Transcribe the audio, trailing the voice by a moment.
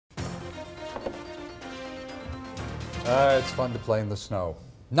It's fun to play in the snow.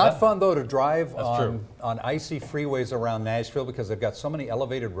 Not fun, though, to drive true. on icy freeways around Nashville because they've got so many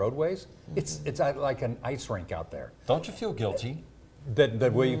elevated roadways. It's like an ice rink out there. Don't you feel guilty?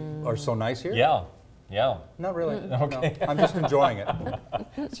 That we are so nice here? Yeah, yeah. Not really. Okay. No, I'm just enjoying it.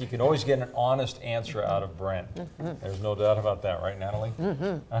 So you can always get an honest answer out of Brent. There's no doubt about that, right, Natalie?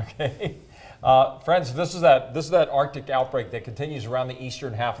 Okay. Friends, this is that Arctic outbreak that continues around the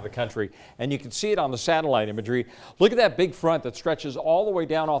eastern half of the country, and you can see it on the satellite imagery. Look at that big front that stretches all the way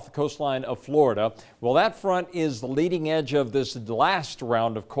down off the coastline of Florida. Well, that front is the leading edge of this last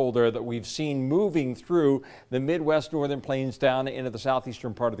round of cold air that we've seen moving through the Midwest northern plains down into the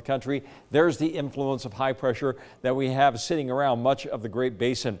southeastern part of the country. There's the influence of high pressure that we have sitting around much of the Great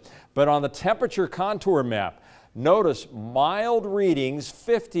Basin. But on the temperature contour map, notice mild readings,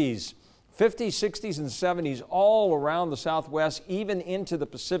 50s, 60s, and 70s all around the Southwest, even into the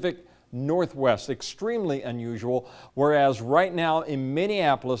Pacific Northwest. Extremely unusual. Whereas right now in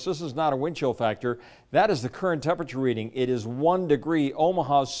Minneapolis, this is not a wind chill factor. That is the current temperature reading. It is 1 degree.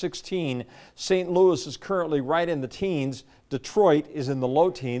 Omaha's 16. St. Louis is currently right in the teens. Detroit is in the low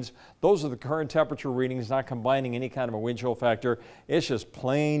teens. Those are the current temperature readings, not combining any kind of a wind chill factor. It's just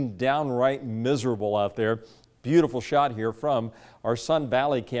plain downright miserable out there. Beautiful shot here from our Sun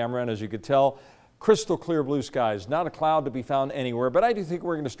Valley camera, and as you could tell, crystal clear blue skies, not a cloud to be found anywhere, but I do think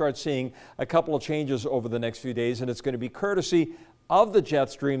we're going to start seeing a couple of changes over the next few days, and it's going to be courtesy of the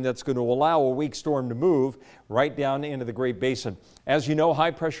jet stream that's going to allow a weak storm to move right down into the Great Basin. As you know, high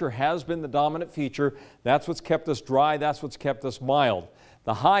pressure has been the dominant feature. That's what's kept us dry. That's what's kept us mild.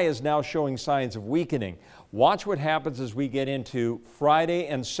 The high is now showing signs of weakening. Watch what happens as we get into Friday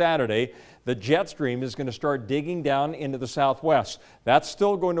and Saturday. The jet stream is going to start digging down into the southwest. That's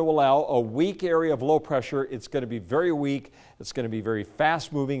still going to allow a weak area of low pressure. It's going to be very weak. It's going to be very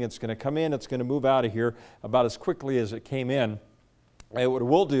fast moving. It's going to come in. It's going to move out of here about as quickly as it came in. And what it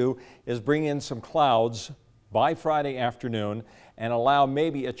will do is bring in some clouds by Friday afternoon and allow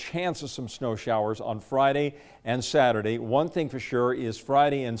maybe a chance of some snow showers on Friday and Saturday. One thing for sure is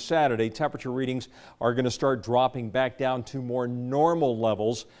Friday and Saturday, temperature readings are going to start dropping back down to more normal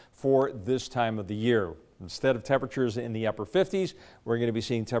levels for this time of the year. Instead of temperatures in the upper 50s, we're going to be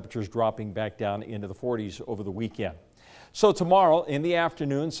seeing temperatures dropping back down into the 40s over the weekend. So tomorrow in the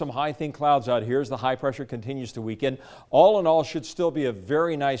afternoon, some high thin clouds out here as the high pressure continues to weaken. All in all, should still be a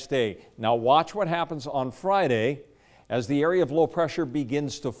very nice day. Now watch what happens on Friday. As the area of low pressure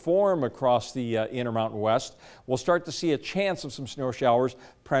begins to form across the Intermountain West, we'll start to see a chance of some snow showers,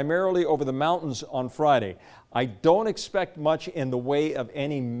 primarily over the mountains on Friday. I don't expect much in the way of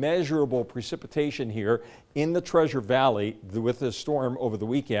any measurable precipitation here in the Treasure Valley with this storm over the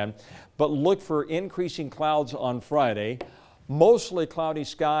weekend, but look for increasing clouds on Friday, mostly cloudy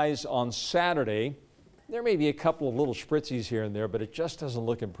skies on Saturday. There may be a couple of little spritzies here and there, but it just doesn't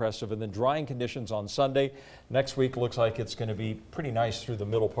look impressive. And then drying conditions on Sunday. Next week looks like it's going to be pretty nice through the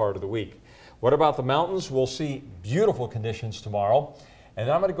middle part of the week. What about the mountains? We'll see beautiful conditions tomorrow.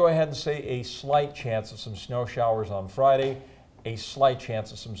 And I'm going to go ahead and say a slight chance of some snow showers on Friday, a slight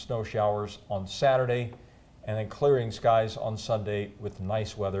chance of some snow showers on Saturday, and then clearing skies on Sunday with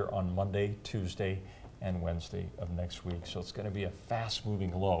nice weather on Monday, Tuesday, and Wednesday of next week. So it's going to be a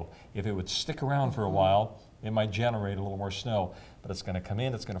fast-moving low. If it would stick around for a while, it might generate a little more snow, but it's going to come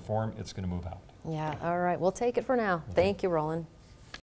in, it's going to form, it's going to move out. Yeah, all right. We'll take it for now. Thank you, Roland.